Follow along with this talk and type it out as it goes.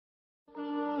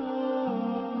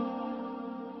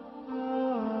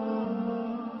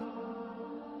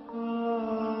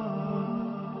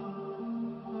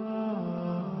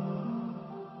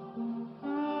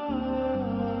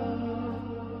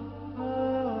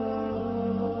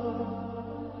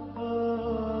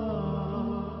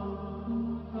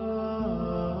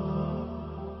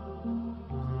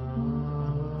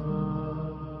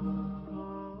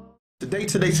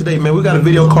Today, man, we got a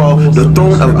video called The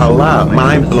Throne of Allah,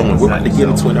 Mind-Blowing. We're about to get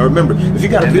into it. Now remember, if you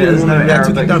got a video you want to react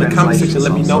to, get down in the comment section,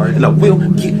 let me know, and I will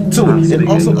get to it. And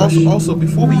also,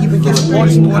 before we even get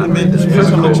started, man, this is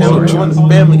first on the channel, join the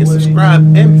family and subscribe.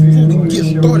 And before we get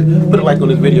started, put a like on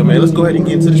this video, man. Let's go ahead and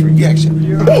get into this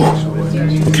reaction.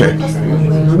 Okay.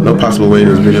 No possible way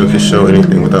this video can show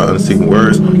anything without unseen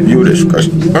words. Viewer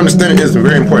discretion. Understanding is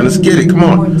very important. Let's get it. Come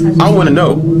on. I want to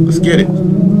know. Let's get it.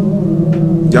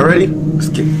 Y'all ready? Let's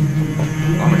get it.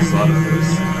 I'm excited for this.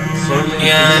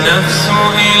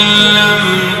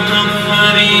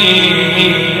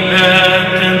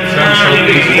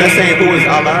 Is that saying who is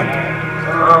Allah?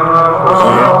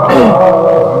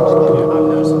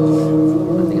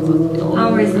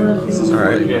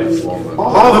 Alright.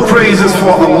 All the praise is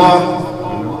for Allah,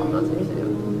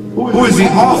 who is the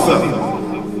author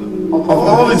of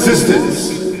all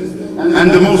existence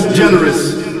and the most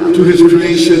generous to his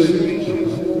creation,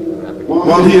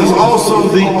 while he is also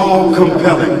the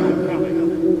all-compelling.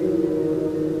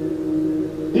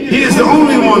 He is the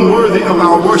only one worthy of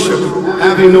our worship,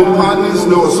 having no partners,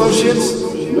 no associates,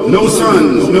 no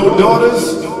sons, no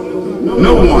daughters,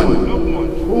 no one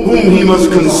whom he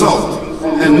must consult,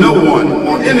 and no one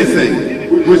or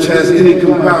anything which has any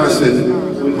comparison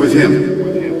with him.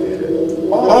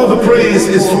 All the praise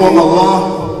is for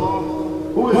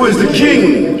Allah, who is the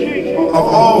King of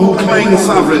all who claim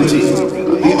sovereignty,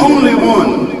 the only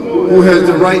one who has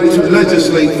the right to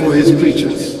legislate for his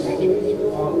creatures.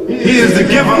 He is the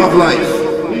giver of life.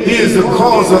 He is the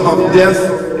causer of death,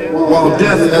 while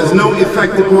death has no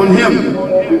effect upon him,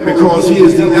 because he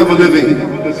is the ever-living,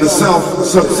 the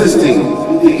self-subsisting,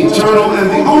 the eternal and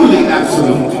the only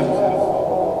absolute.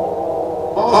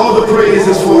 All the praise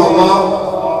is for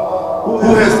Allah,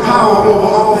 who has power over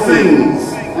all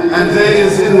things, and there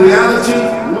is in reality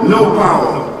no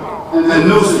power and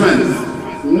no strength,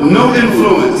 no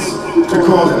influence to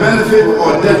cause benefit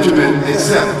or detriment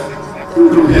except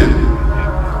through him.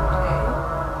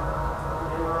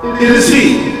 It is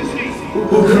he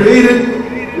who created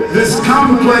this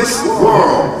complex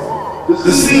world,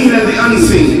 the seen and the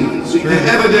unseen, the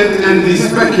evident and the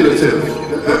speculative,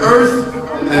 the earth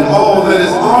and all that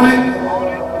is on it,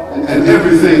 and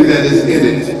everything that is in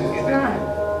it.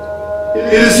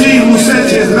 It is he who sent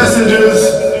his messengers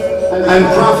and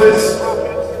prophets,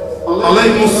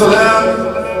 alayhimus salam,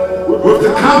 with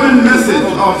the common message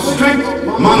of strict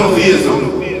monotheism,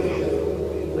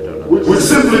 which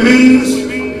simply means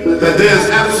that there is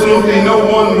absolutely no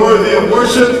one worthy of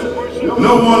worship,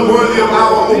 no one worthy of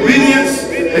our obedience,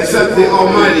 except the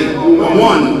Almighty, the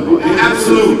One, the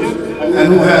Absolute,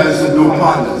 and who has no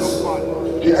partners.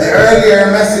 The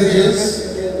earlier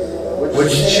messages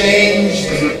which changed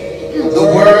the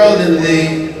world in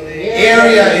the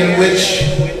area in which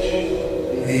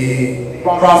the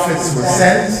prophets were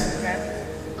sent,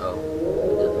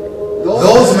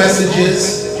 those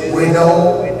messages we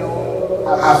know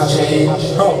have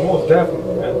changed.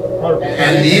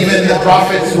 And even the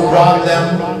prophets who brought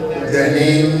them, their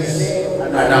names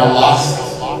are now lost.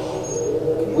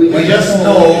 We just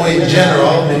know in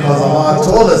general, because Allah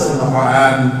told us in the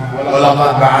Quran,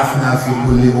 وَلَقَدْ بَعَثْنَا فِي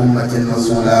كُلِّ أُمَّةٍ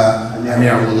رَسُولًا أَنْ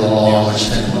يَعْبُدُوا اللَّهَ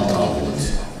وَاجْتَنِبُوا الطَّاغُوتَ.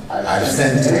 I've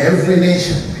sent to every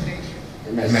nation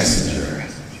a messenger,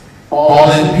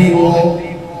 calling people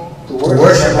to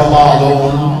worship Allah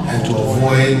alone and to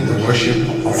avoid the worship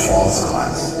of false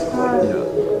gods.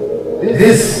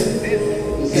 This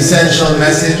essential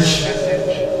message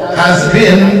has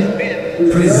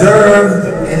been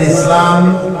preserved in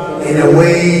Islam in a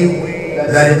way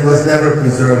that it was never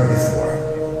preserved before.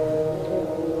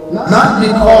 Not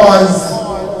because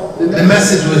the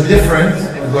message was different,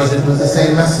 because it was the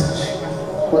same message,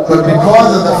 but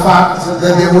because of the fact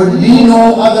that there would be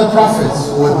no other prophets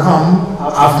who would come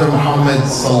after Muhammad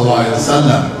sallallahu alaihi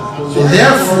wasallam. So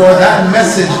therefore that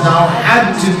message now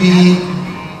had to be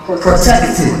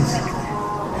protected.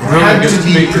 It had to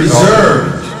be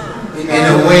preserved in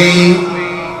a way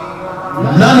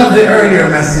none of the earlier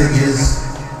messages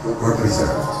were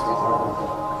preserved.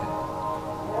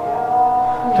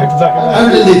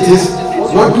 And the latest,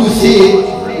 what you say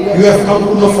you have come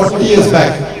to know 40 years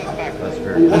back,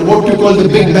 and what you call the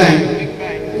Big Bang,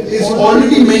 is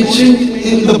already mentioned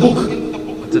in the book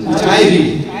which I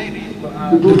read,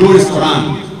 the glorious Quran.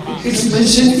 It's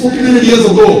mentioned 1400 years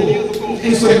ago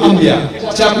in Surah Anbiya,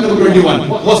 chapter number 21,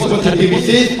 verse number 30, which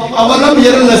says, أَوَلَمْ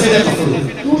يَرَ الَّذِينَ كَفَرُوا.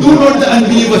 Do not the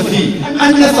unbelievers see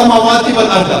أَنَّ السَّمَاوَاتِ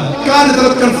وَالْأَرْضَ كَانَتْ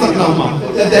رَتْقًا فَتَرْنَاهُمَا,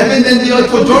 that the heaven and the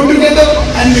earth were joined together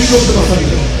and we closed them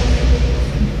asunder.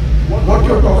 What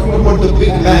you're talking about, the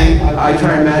Big Bang, I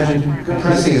try to imagine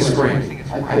pressing a spring.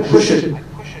 I push it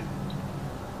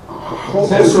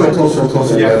closer and closer and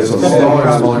closer together, so smaller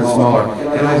and smaller and smaller.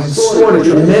 And I stored a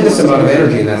tremendous amount of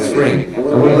energy in that spring.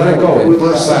 And when I let it go, it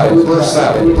bursts out, it bursts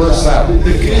out, it bursts out.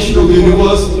 The creation of the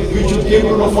universe, which you came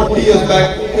to know 40 years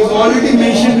back, is already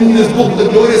mentioned in this book, the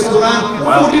glorious Quran,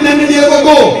 1400 years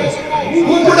ago.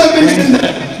 Who could have mentioned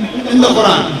that in the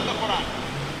Quran?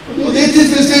 They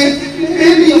just say,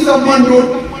 maybe someone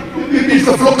wrote, maybe it's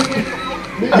a fluke,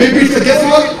 maybe it's a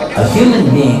guesswork. A human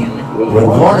being,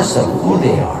 regardless of who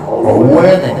they are, or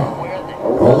where they are,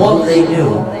 or what they do,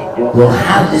 will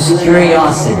have this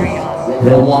curiosity.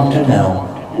 They'll want to know,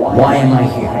 why am I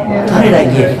here? How did I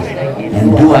get here?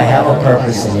 And do I have a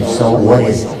purpose? And if so, what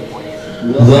is it?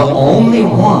 The only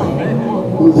one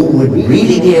who would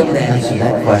really be able to answer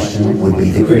that question would be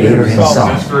the Creator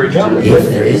Himself. If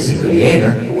there is a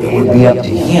Creator, it would be up to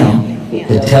Him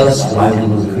to tell us why we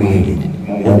were created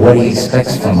and what He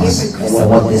expects from us and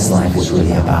what this life is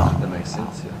really about.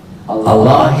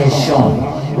 Allah has shown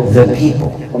the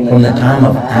people from the time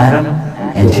of Adam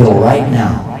until right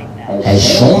now, has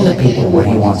shown the people what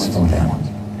He wants from them.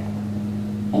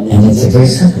 And it's a very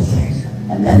simple thing,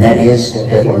 and that is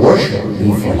that worship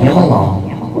be for Him alone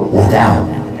without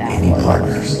any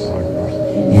partners.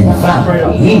 In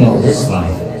fact, we know this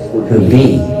life could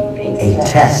be a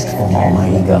test from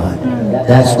Almighty God.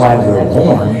 That's why we're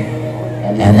born,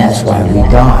 and that's why we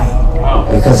die.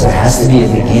 Because there has to be a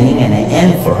beginning and an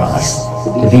end for us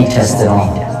to be tested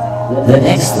on. The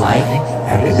next life,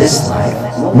 after this life,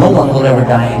 no one will ever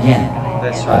die again.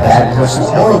 A bad person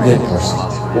or a good person.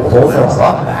 Both are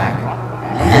brought back,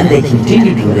 and they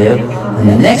continue to live in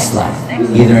the next life,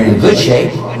 either in good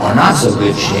shape or not so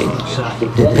good shape,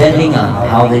 depending on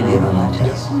how they did on the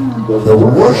test. The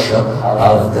worship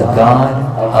of the God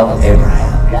of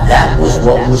Abraham. That was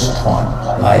what was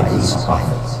taught by these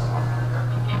prophets.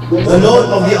 The Lord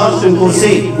of the Arsh and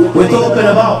Kursi. We're talking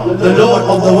about the Lord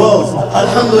of the worlds.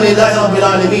 Alhamdulillah Rabbil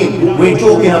Alameen. We're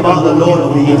talking about the Lord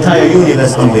of the entire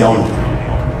universe and beyond.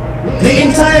 The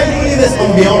entire universe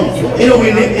and beyond. You know,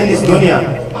 we live in this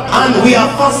dunya, and we are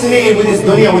fascinated with this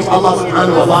dunya which Allah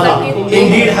subhanahu wa ta'ala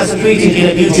indeed has created in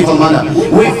a beautiful manner.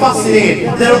 We're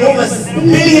fascinated. There are over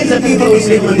billions of people which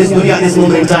live on this dunya at this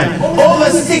moment in time. Over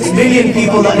 6 billion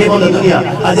people that live on the dunya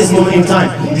at this moment in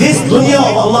time. This dunya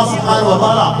of Allah subhanahu wa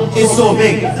ta'ala is so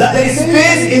big that there is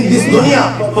space in this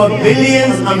dunya for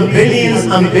billions and billions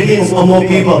and billions or more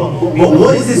people. But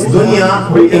what is this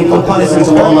dunya in comparison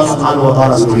to what Allah subhanahu wa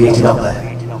ta'ala has created out there?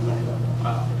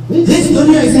 This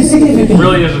dunya is insignificant.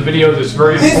 Really is a video that's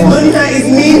very This dunya is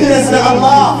meaningless to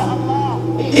Allah.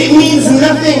 It means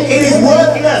nothing. It is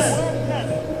worthless.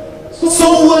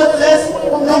 So worthless,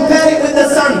 compare it with the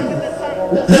sun.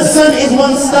 The sun is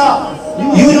one star.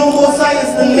 You know more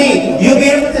science than me. You'll be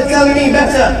able to tell me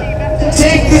better.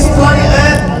 Take this planet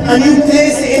Earth and you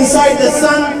place it inside the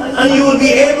sun, and you will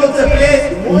be able to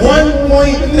place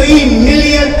 1.3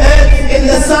 million Earths in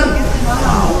the sun.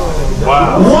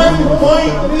 wow.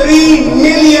 1.3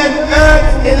 million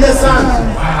Earths in the sun.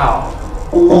 Wow.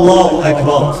 Allahu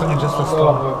Akbar.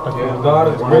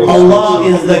 Allah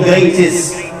is the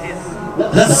greatest.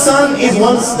 The sun is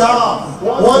one star.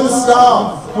 One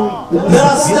star. There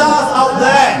are stars out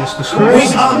there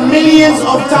which are millions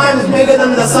of times bigger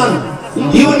than the sun.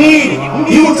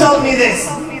 You tell me this,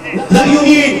 that you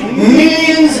need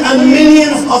millions and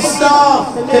millions of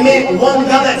stars to make one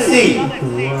galaxy.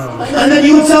 And then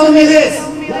you tell me this,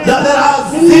 that there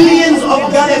are zillions of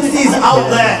galaxies out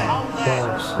there.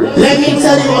 Let me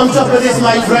tell you on top of this,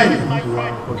 my friend.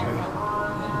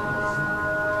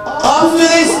 After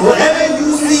this, whatever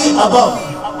you see above,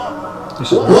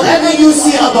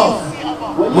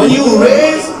 when you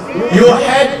raise your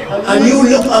head and you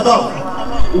look above,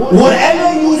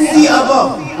 whatever you see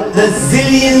above, the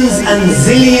zillions and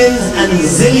zillions and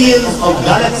zillions of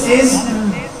galaxies,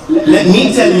 let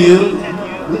me tell you,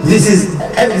 this is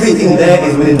everything there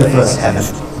is within the first heaven.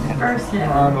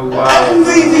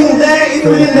 Everything there is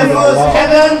within the first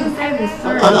heaven,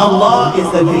 and Allah is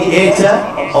the creator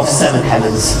of 7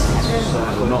 heavens.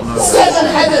 7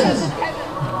 heavens.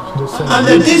 And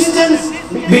the distance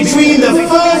between the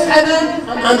first heaven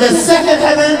and the second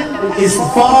heaven is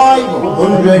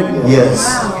 500 years.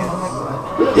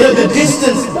 You know, the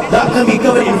distance that can be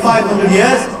covered in 500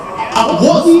 years, at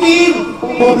what speed?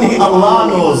 Only Allah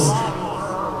knows.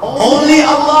 Only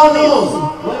Allah knows.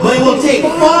 But it will take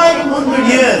 500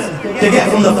 years to get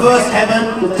from the first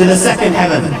heaven to the second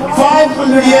heaven.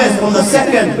 500 years from the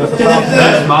second to the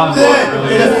third, third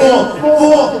to the fourth,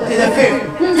 fourth to the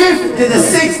fifth, fifth to the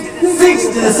sixth,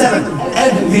 sixth to the seventh.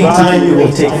 Every time it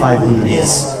will take 500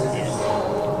 years.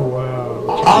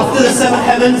 After the 7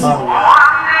 heavens,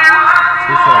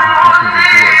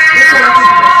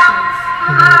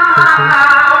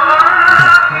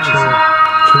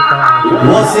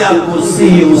 وَسِعَ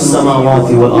كُرْسِيُّهُ السَّمَاوَاتِ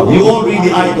وَالْأَرْضِ. You all read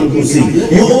the ayat al-Kursi.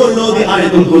 You all know the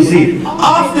ayat al-Kursi.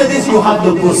 After this you have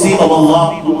the Kursi of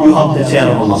Allah, you have the chair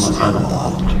of Allah subhanahu wa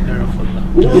ta'ala.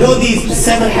 You know these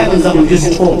 7 heavens that we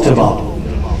just talked about,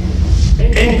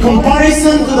 in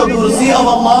comparison to the Kursi of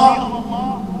Allah,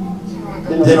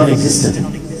 they're non-existent.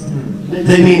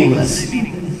 They're meaningless.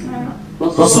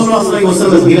 Rasulullah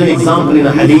has given an example in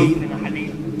a hadith,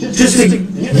 just to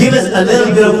give us a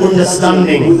little bit of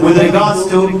understanding with regards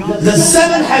to the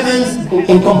 7 heavens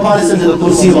in comparison to the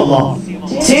Kursi of Allah.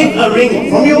 Take a ring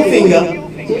from your finger,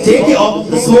 take it up,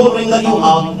 the small ring that you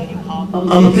have,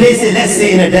 and place it, let's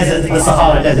say, in a desert, the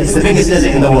Sahara Desert. It's the biggest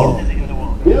desert in the world.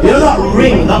 You know that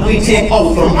ring that we take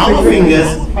off from our fingers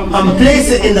and place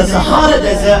it in the Sahara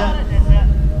Desert?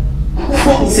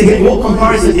 What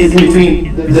comparison is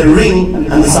between the ring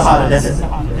and the Sahara Desert?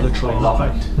 Literally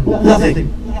nothing. Nothing.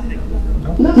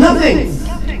 Nothing.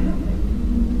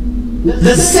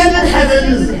 The 7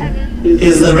 heavens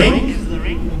is the ring,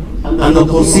 and the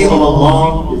Kursi of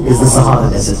Allah is the Sahara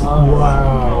Desert.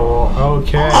 Wow.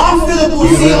 Okay. After the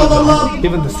Kursi of Allah,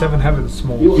 Even the 7 heavens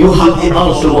small. you have the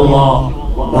Arsh of Allah.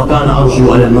 وَكَانَ عَرْشُهُ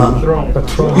عَلَى الْمَاءِ. The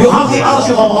throne. You have the Arsh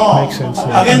of Allah. Makes sense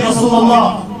now. Again,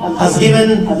 Rasulullah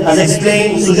has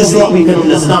explained, so just so that we can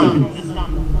understand.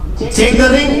 Take the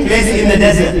ring, place it in the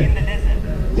desert.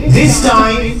 This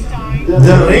time,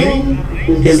 the ring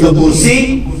is the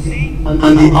Kursi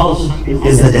and the Arsh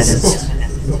is the desert.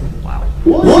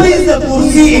 What is the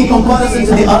Kursi in comparison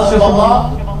to the Arsh of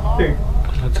Allah?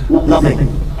 Nothing.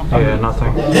 Yeah,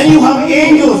 nothing. Then you have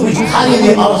angels which carry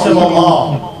the Arsh of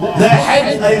Allah. Their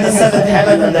heads are in the 7th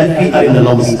heaven and their feet are in the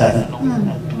lowest heaven.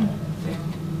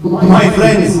 My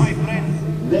friends,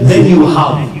 then you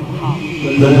have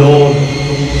the Lord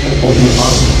of the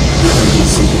Arsh.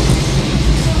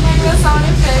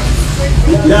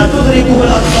 لا تدركه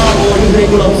الأبصار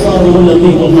ويدرك الأبصار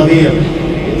واللطيف الخبير.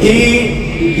 He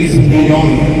is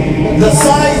beyond the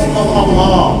size of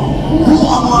Allah. Who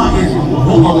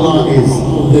Allah is,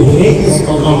 the greatness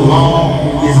of Allah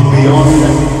is beyond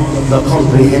the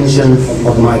comprehension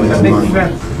of my mind.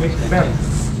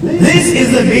 This is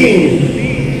the being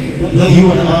that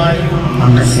you and I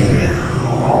are missing.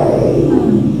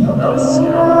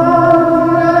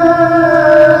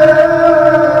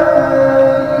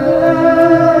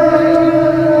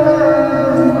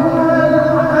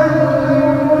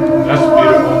 That's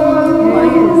beautiful.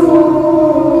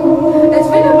 It's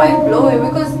really mind-blowing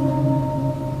because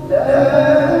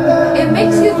it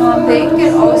makes you think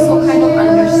and also kind of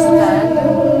understand.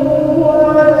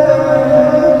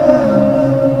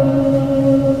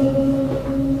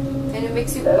 And it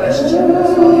makes you question.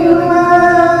 So you're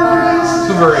like, It's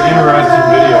a very interesting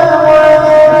video.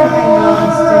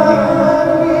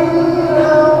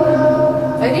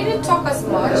 I didn't talk as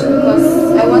much because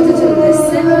I wanted to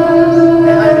listen and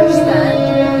understand.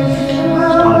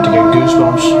 Starting to get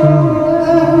goosebumps.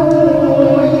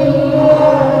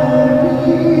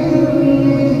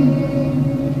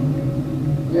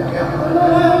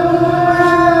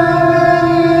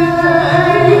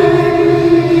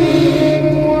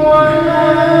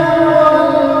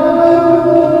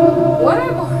 What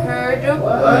I've heard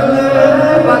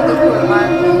about the Quran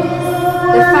is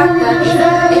the fact that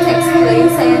it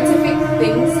explains scientific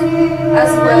things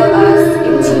as well as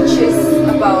it teaches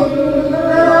about,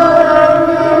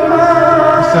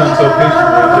 Sounds so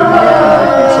peaceful.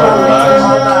 So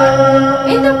relaxed.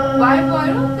 in the Bible, I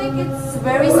don't think it's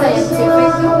very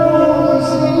scientific though.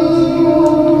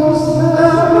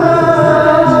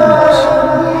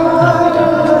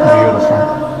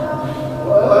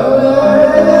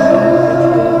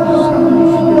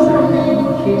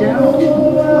 You don't.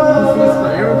 This is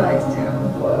what everybody's doing.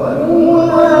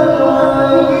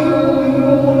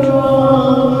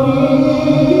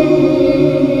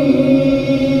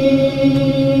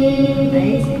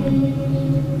 Amazing.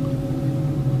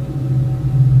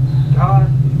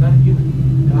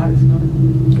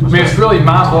 I mean, it's really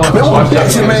mind-blowing. Man, what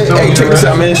reaction, man? Hey, check this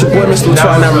out, man. It's your boy, Mr.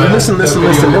 Whaatwaa. Now, listen.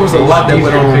 There was a lot that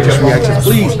went on with this reaction.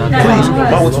 Please, my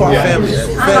Whaatwaa family.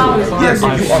 Yes,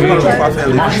 if you are part of the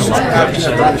Whaatwaa family, please subscribe to the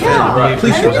family.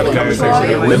 Please share that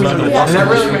conversation. And that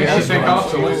really makes you think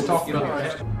also, let's talk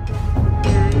about